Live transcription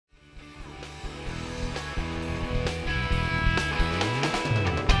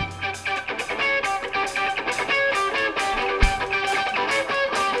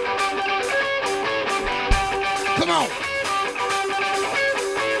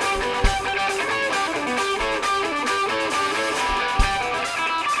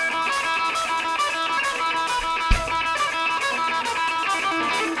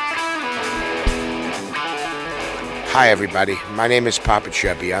Hi everybody, my name is Popa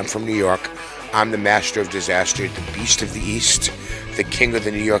Chubby. I'm from New York. I'm the master of disaster, the beast of the East, the king of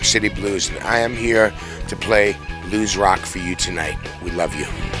the New York City blues, and I am here to play blues rock for you tonight. We love you.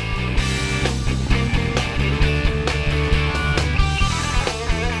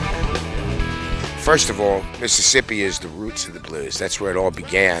 First of all, Mississippi is the roots of the blues. That's where it all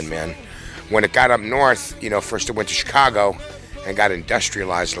began, man. When it got up north, first it went to Chicago and got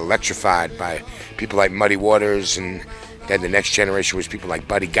industrialized and electrified by people like Muddy Waters, and then the next generation was people like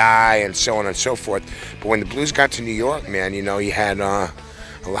Buddy Guy and so on and so forth. But when the blues got to New York, man, you had a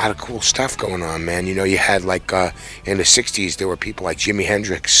lot of cool stuff going on, man. You had like in the 60s there were people like Jimi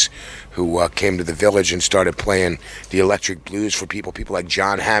Hendrix who came to the Village and started playing the electric blues for people like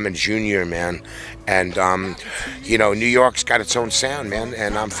John Hammond Jr., man. And New York's got its own sound, man,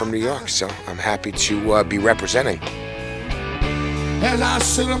 and I'm from New York, so I'm happy to be representing. As I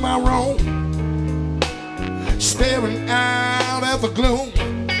sit in my room, staring out at the gloom,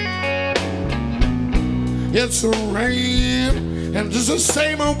 it's a rain and just the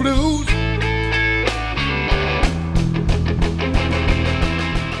same old blues.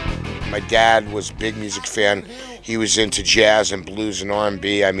 My dad was a big music fan. He was into jazz and blues and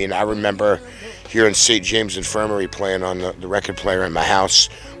R&B. I mean, I remember here in St. James Infirmary playing on the record player in my house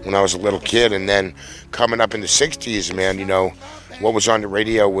when I was a little kid, and then coming up in the 60s, man, what was on the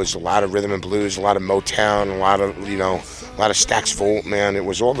radio was a lot of rhythm and blues, a lot of Motown, a lot of Stax Volt, man. It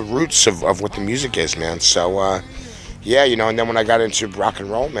was all the roots of what the music is, man. So, yeah, and then when I got into rock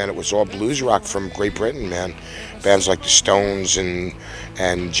and roll, man, it was all blues rock from Great Britain, man. Bands like the Stones and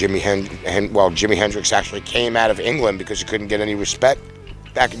Jimi Hendrix actually came out of England because he couldn't get any respect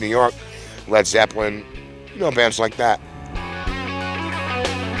back in New York. Led Zeppelin, bands like that.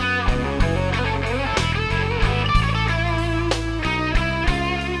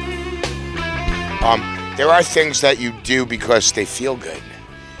 There are things that you do because they feel good,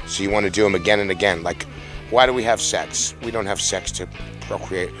 so you want to do them again and again. Like, why do we have sex? We don't have sex to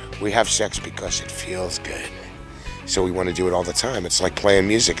procreate. We have sex because it feels good, so we want to do it all the time. It's like playing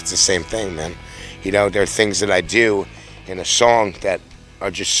music. It's the same thing, man. There are things that I do in a song that are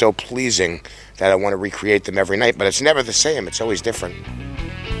just so pleasing that I want to recreate them every night, but it's never the same. It's always different.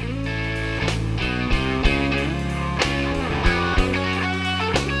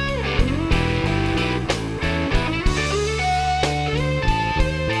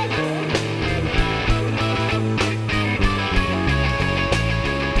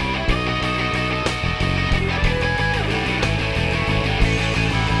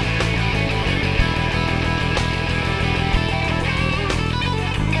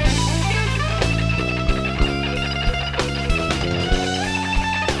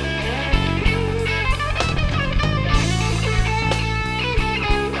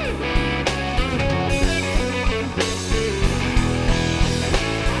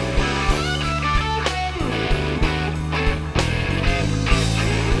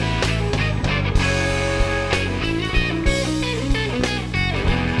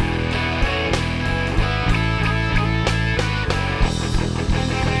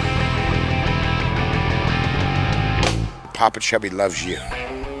 Popa Chubby loves you.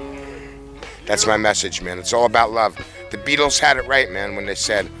 That's my message, man. It's all about love. The Beatles had it right, man, when they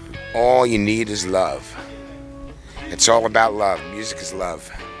said, all you need is love. It's all about love. Music is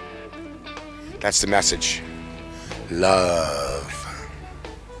love. That's the message. Love.